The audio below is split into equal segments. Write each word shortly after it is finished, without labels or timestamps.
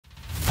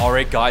All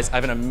right, guys, I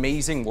have an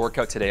amazing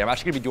workout today. I'm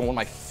actually gonna be doing one of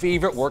my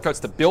favorite workouts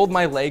to build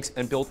my legs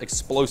and build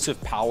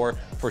explosive power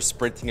for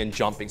sprinting and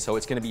jumping. So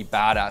it's gonna be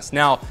badass.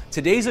 Now,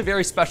 today's a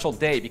very special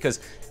day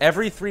because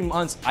every 3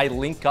 months, I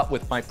link up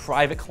with my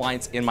private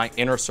clients in my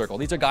inner circle.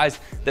 These are guys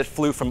that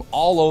flew from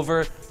all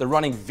over. They're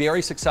running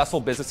very successful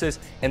businesses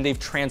and they've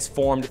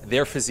transformed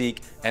their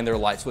physique and their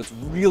life. So it's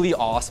really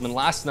awesome. And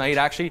last night,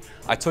 actually,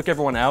 I took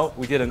everyone out.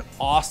 We did an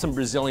awesome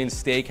Brazilian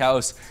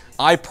steakhouse.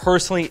 I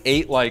personally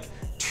ate like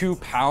 2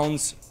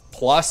 pounds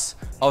plus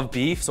of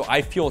beef, so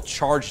I feel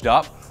charged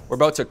up. We're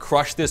about to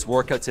crush this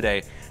workout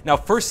today. Now,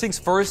 first things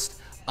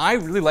first, I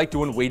really like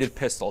doing weighted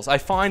pistols. I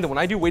find that when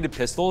I do weighted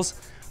pistols,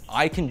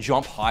 I can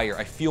jump higher.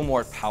 I feel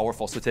more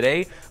powerful. So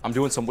today, I'm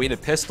doing some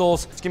weighted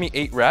pistols. Just give me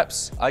 8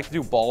 reps. I like to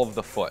do ball of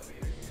the foot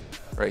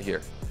right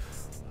here.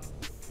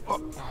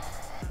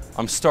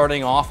 I'm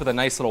starting off with a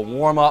nice little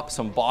warm up,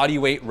 some body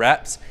weight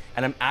reps,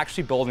 and I'm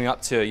actually building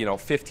up to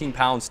 15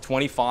 pounds,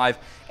 25,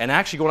 and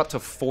actually going up to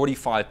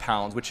 45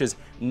 pounds, which is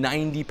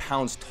 90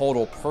 pounds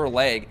total per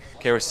leg.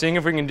 Okay, we're seeing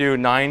if we can do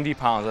 90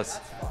 pounds.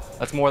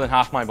 That's more than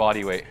half my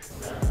body weight.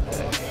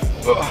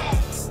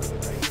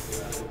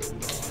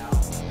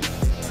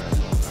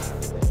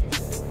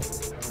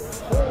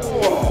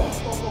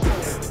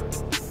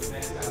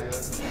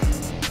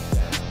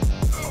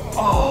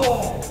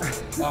 Oh,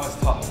 that was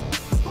tough.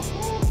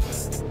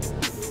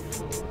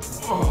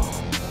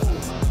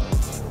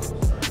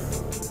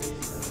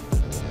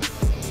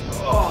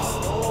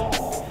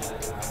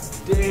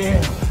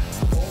 Damn.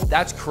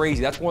 That's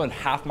crazy. That's more than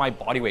half my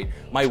body weight.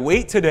 My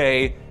weight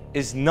today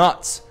is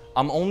nuts.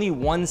 I'm only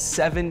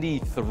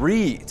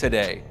 173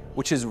 today,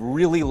 which is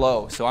really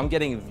low. So I'm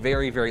getting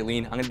very, very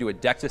lean. I'm gonna do a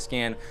DEXA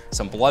scan,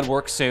 some blood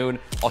work soon.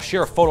 I'll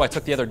share a photo I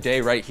took the other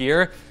day right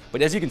here.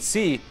 But as you can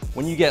see,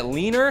 when you get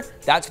leaner,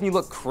 that's when you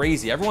look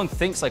crazy. Everyone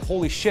thinks like,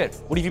 holy shit,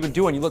 what have you been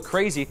doing? You look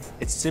crazy.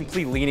 It's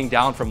simply leaning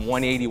down from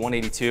 180,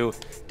 182,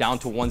 down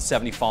to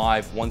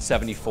 175,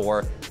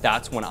 174.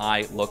 That's when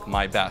I look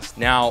my best.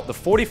 Now, the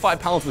 45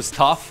 pounds was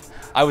tough.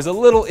 I was a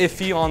little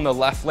iffy on the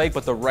left leg,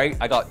 but the right,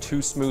 I got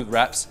 2 smooth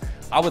reps.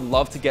 I would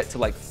love to get to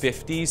like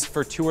 50s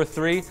for 2 or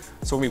 3,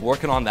 so we'll be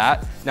working on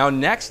that. Now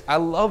next, I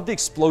love the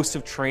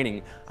explosive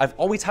training. I've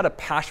always had a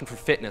passion for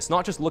fitness,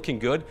 not just looking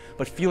good,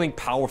 but feeling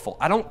powerful.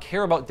 I don't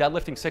care about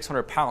deadlifting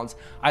 600 pounds.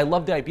 I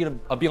love the idea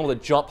of being able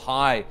to jump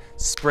high,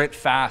 sprint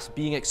fast,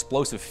 being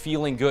explosive,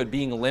 feeling good,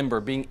 being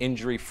limber, being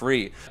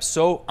injury-free.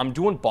 So I'm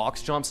doing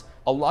box jumps.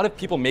 A lot of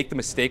people make the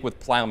mistake with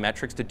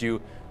plyometrics to do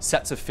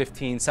sets of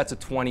 15, sets of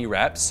 20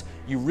 reps.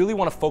 You really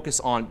want to focus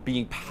on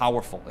being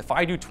powerful. If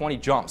I do 20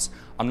 jumps,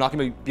 I'm not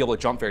going to be able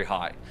to jump very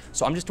high.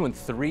 So I'm just doing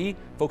 3,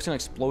 focusing on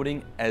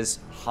exploding as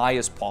high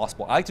as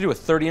possible. I like to do a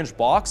 30-inch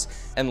box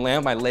and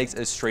land my legs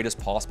as straight as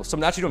possible. So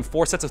I'm actually doing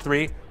 4 sets of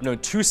 3. I'm doing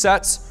 2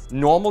 sets,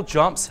 normal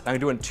jumps, and I'm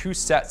doing 2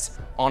 sets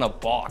on a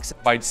box.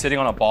 By sitting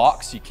on a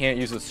box, you can't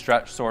use the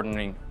stretch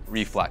shortening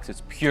reflex.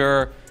 It's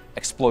pure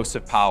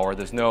explosive power.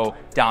 There's no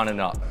down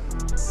and up.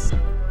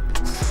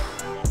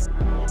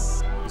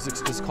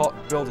 It's called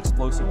build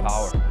explosive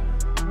power.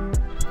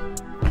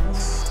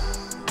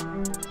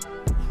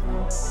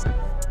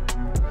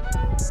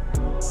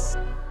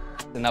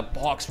 And that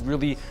box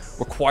really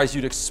requires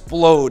you to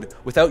explode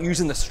without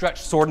using the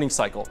stretch shortening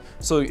cycle.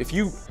 So if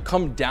you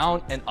come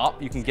down and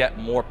up, you can get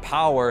more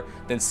power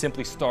than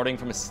simply starting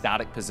from a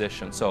static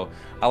position. So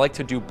I like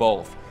to do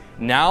both.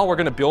 Now we're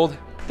gonna build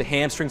the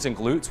hamstrings and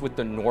glutes with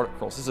the Nordic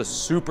curls. This is a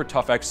super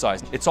tough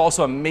exercise. It's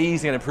also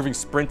amazing at improving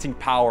sprinting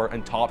power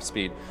and top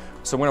speed.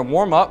 So we're gonna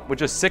warm up with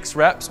just 6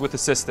 reps with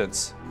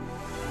assistance.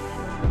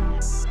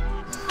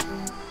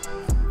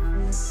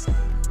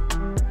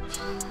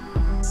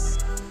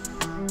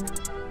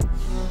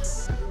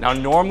 Now,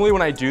 normally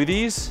when I do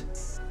these,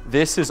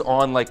 this is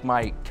on like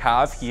my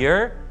calf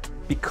here.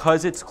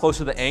 Because it's close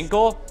to the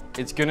ankle,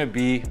 it's gonna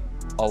be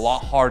a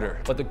lot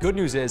harder. But the good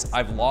news is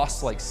I've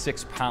lost like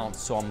 6 pounds,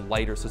 so I'm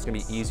lighter, so it's gonna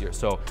be easier.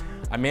 So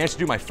I managed to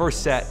do my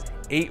first set,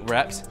 8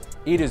 reps.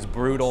 It is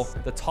brutal.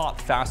 The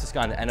top fastest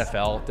guy in the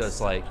NFL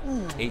does like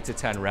 8 to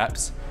 10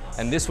 reps.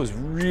 And this was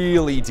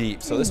really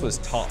deep, so this was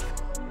tough.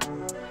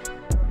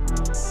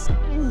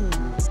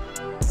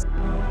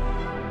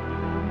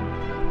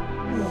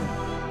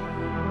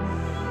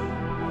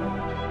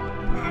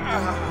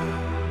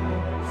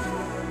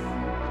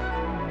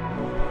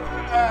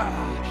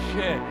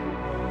 Shit.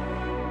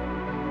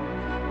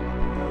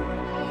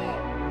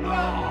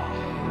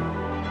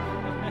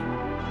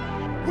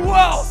 Who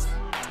else?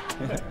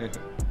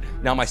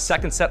 Now my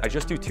second set, I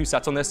just do 2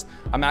 sets on this.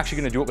 I'm actually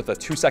gonna do it with a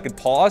 2-second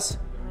pause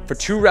for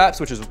 2 reps,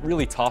 which is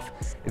really tough.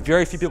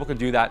 Very few people can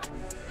do that.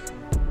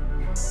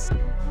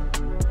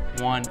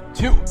 1,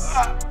 2.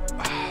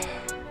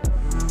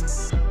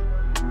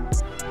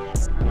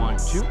 1,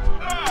 2.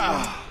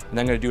 And then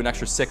I'm gonna do an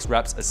extra 6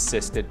 reps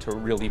assisted to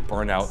really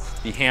burn out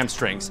the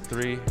hamstrings.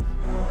 3.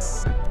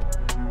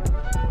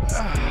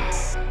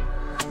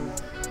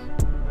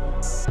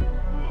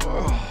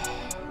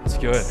 It's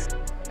good.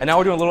 And now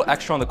we're doing a little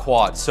extra on the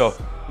quads. So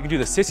you can do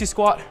the sissy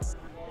squat,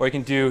 or you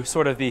can do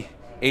sort of the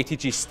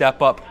ATG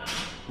step up,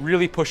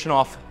 really pushing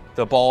off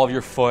the ball of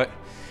your foot,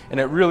 and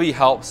it really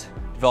helps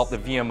develop the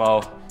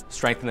VMO,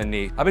 strengthen the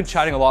knee. I've been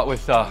chatting a lot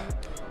with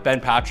Ben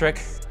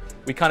Patrick.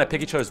 We kind of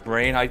pick each other's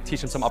brain. I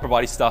teach him some upper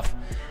body stuff.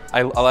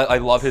 I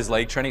love his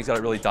leg training. He's got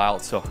it really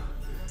dialed. So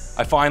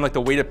I find like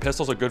the weighted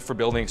pistols are good for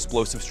building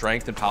explosive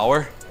strength and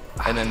power.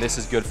 And then this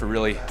is good for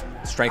really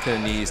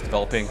strengthening the knees,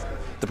 developing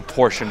the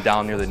proportion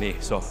down near the knee.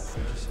 So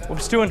we're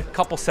just doing a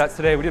couple sets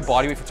today. We did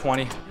body weight for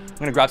 20. I'm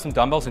gonna grab some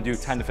dumbbells and do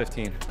 10 to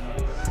 15.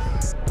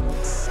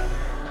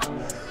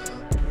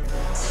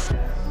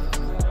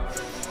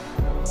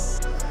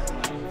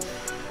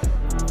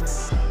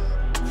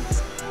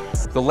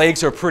 The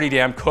legs are pretty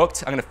damn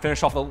cooked. I'm gonna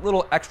finish off with a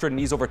little extra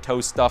knees over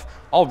toes stuff.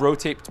 I'll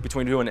rotate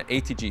between doing an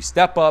ATG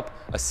step up,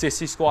 a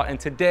sissy squat, and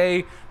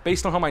today,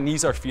 based on how my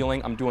knees are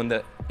feeling, I'm doing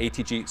the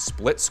ATG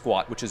split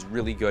squat, which is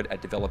really good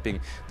at developing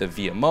the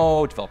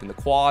VMO, developing the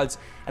quads,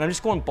 and I'm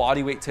just going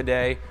body weight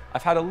today.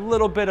 I've had a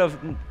little bit of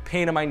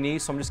pain in my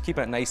knees, so I'm just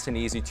keeping it nice and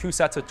easy. 2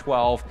 sets of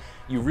 12.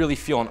 You really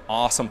feel an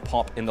awesome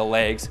pump in the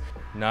legs.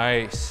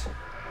 Nice.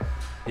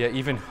 Yeah,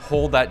 even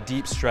hold that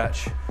deep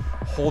stretch.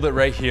 Hold it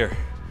right here.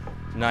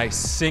 Nice,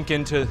 sink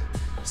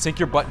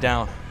your butt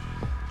down.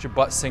 Let your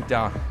butt sink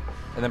down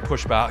and then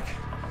push back.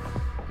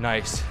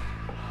 Nice.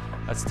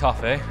 That's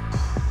tough, eh?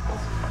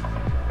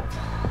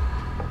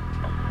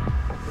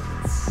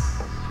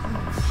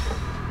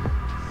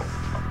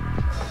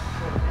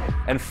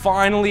 And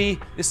finally,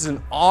 this is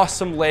an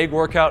awesome leg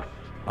workout.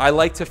 I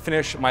like to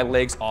finish my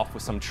legs off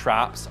with some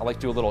traps. I like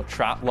to do a little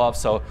trap love.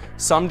 So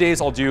some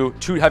days I'll do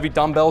 2 heavy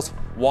dumbbells,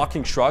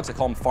 walking shrugs. I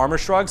call them farmer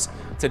shrugs.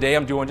 Today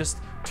I'm doing just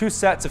 2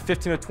 sets of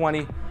 15 to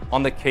 20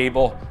 on the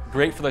cable.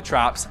 Great for the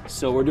traps.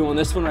 So we're doing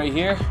this one right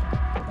here.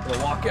 We'll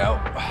walk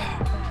out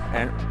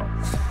and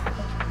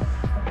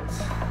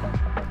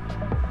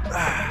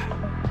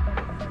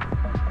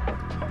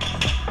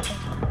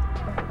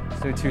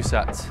let's do 2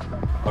 sets.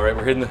 All right,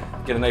 we're hitting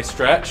get a nice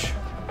stretch.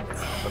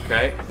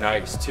 Okay,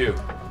 nice, 2.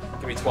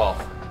 Give me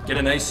 12. Get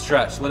a nice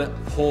stretch. Let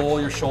it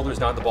pull your shoulders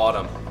down at the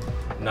bottom.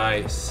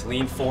 Nice.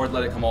 Lean forward,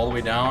 let it come all the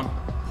way down.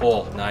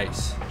 Pull,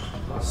 nice,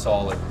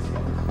 solid.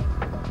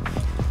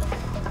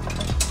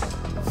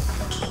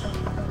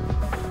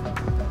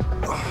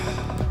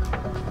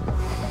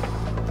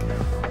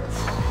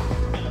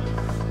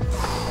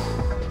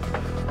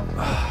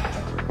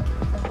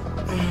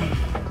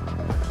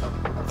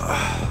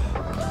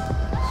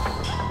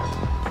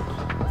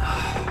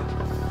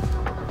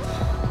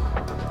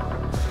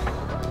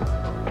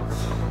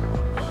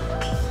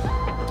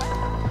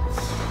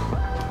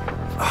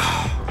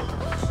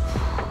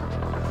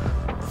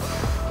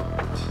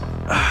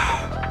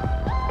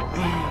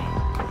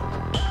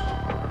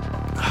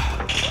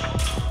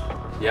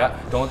 Yeah,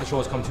 don't let the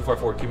shoulders come too far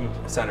forward. Keep them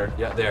centered.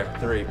 Yeah, there.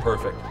 3,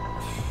 perfect.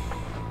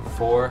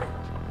 4,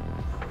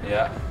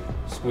 yeah.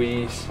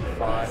 Squeeze.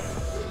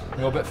 5.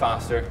 Go a bit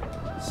faster.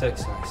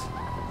 6, nice.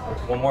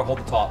 1 more, hold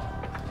the top.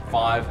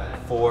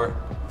 5, 4,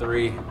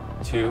 3,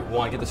 2,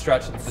 1. Get the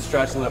stretch,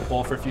 let it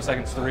pull for a few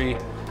seconds. 3,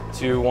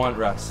 2, 1,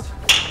 rest.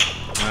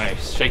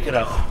 Nice, shake it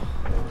out.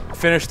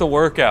 Finish the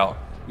workout.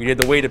 We did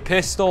the weighted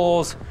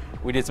pistols,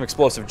 we did some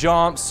explosive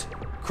jumps,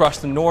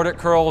 crushed the Nordic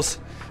curls,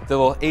 the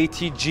little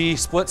ATG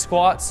split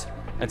squats,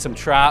 and some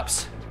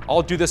traps.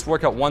 I'll do this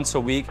workout once a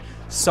week.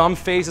 Some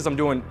phases I'm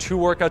doing 2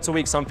 workouts a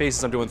week, some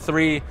phases I'm doing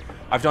 3.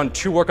 I've done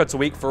 2 workouts a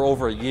week for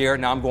over a year.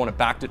 Now I'm going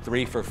back to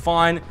 3 for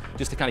fun,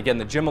 just to kind of get in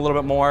the gym a little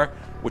bit more,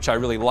 which I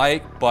really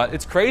like. But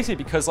it's crazy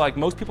because like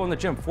most people in the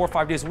gym, 4 or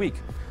 5 days a week.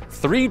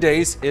 3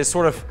 days is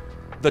sort of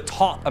the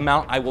top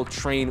amount I will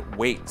train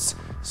weights.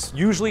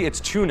 Usually it's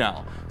 2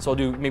 now. So I'll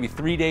do maybe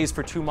 3 days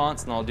for 2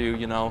 months, and I'll do,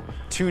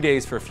 2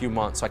 days for a few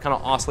months. So I kind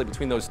of oscillate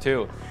between those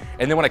 2.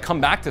 And then when I come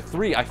back to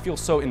 3, I feel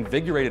so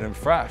invigorated and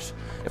fresh.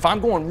 If I'm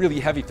going really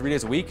heavy 3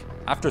 days a week,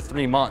 after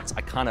 3 months,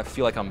 I kind of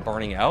feel like I'm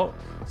burning out.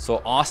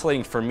 So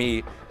oscillating for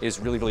me is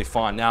really, really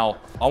fun. Now,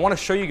 I want to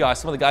show you guys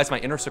some of the guys in my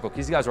inner circle,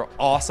 because these guys are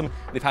awesome.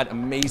 They've had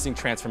amazing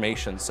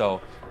transformations.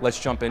 So let's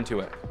jump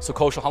into it. So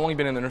Koshal, how long have you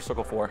been in the inner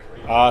circle for?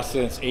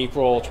 Since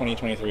April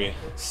 2023.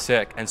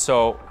 Sick. And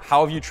so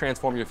how have you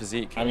transformed your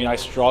physique? I mean, I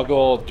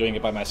struggled doing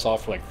it by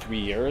myself for like 3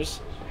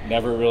 years.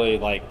 Never really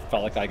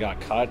felt like I got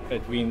cut.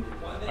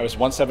 I was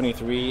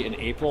 173 in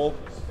April,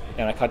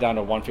 and I cut down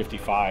to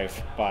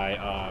 155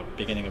 by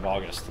beginning of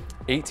August.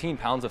 18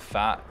 pounds of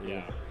fat.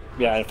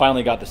 Yeah, I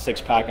finally got the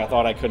 6-pack. I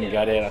thought I couldn't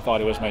get it. I thought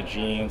it was my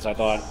genes. I'm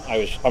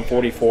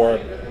 44.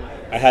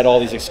 I had all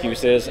these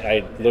excuses.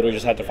 I literally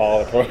just had to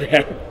follow the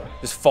program.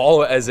 Just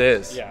follow it as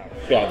is. I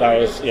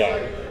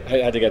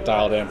had to get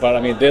dialed in. But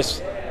I mean,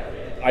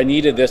 I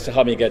needed this to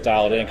help me get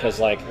dialed in,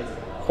 because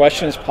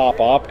questions pop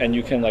up and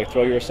you can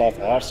throw yourself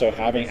off. So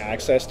having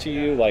access to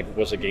you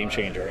was a game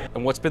changer.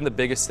 And what's been the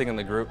biggest thing in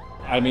the group?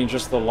 I mean,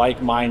 just the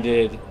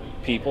like-minded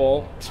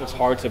people. It's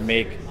hard to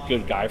make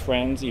good guy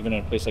friends, even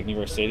in a place like New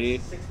York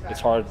City. It's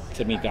hard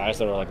to meet guys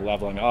that are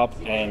leveling up.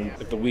 And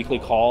the weekly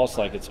calls,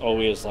 it's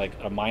always a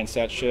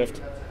mindset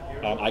shift.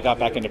 I got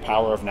back into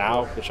Power of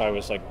Now, which I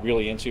was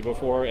really into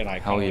before, and I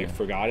kind of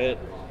forgot it.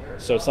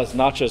 So it's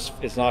not just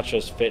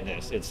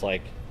fitness. It's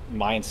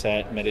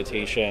mindset,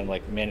 meditation,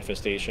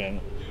 manifestation.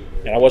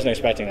 And I wasn't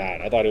expecting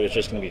that. I thought it was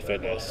just going to be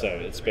fitness. So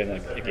it's been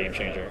like a game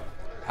changer.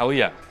 Hell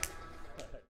yeah.